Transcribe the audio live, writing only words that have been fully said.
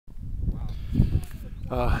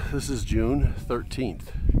This is June 13th.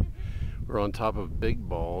 We're on top of Big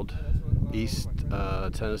Bald, East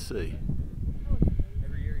Tennessee.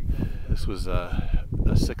 This was a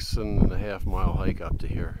 6.5 mile hike up to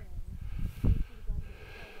here.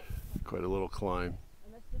 Quite a little climb.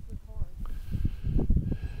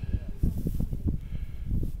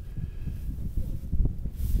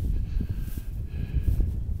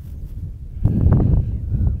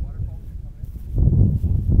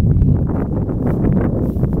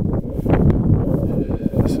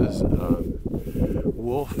 This is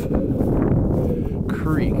Wolf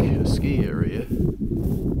Creek, a ski area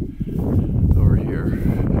over here,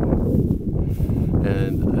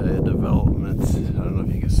 and a development. I don't know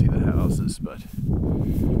if you can see the houses, but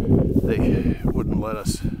they wouldn't let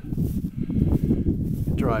us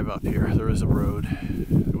drive up here. There is a road.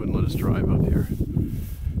 They wouldn't let us drive up here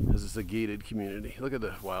because it's a gated community. Look at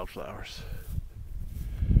the wildflowers.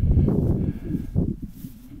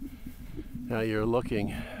 Now you're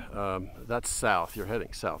looking, that's south, you're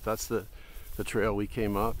heading south. That's the trail we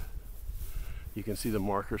came up. You can see the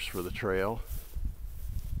markers for the trail.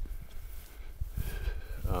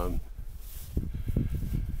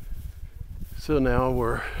 So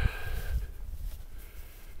now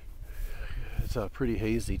it's pretty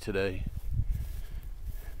hazy today.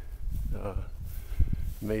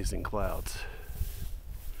 Amazing clouds.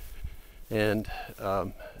 And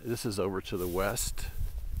this is over to the west.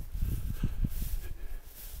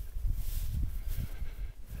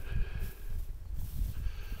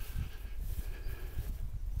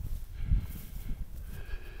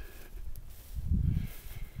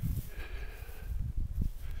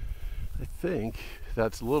 I think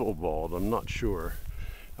that's Little Bald, I'm not sure.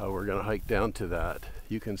 We're going to hike down to that.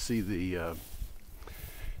 You can see the,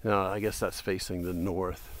 I guess that's facing the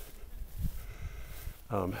north.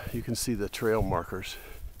 You can see the trail markers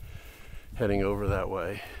heading over that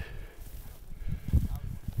way.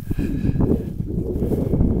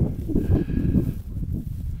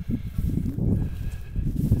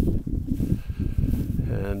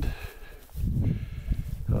 And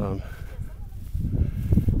so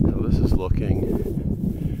this is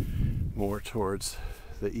looking more towards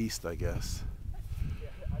the east, I guess.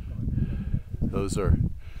 Those are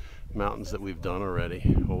mountains that we've done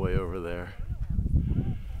already, all the way over there.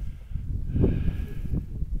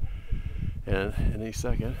 And in a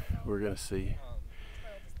second, we're going to see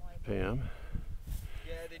Pam,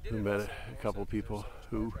 who met a couple people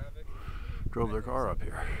who drove their car up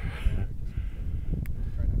here.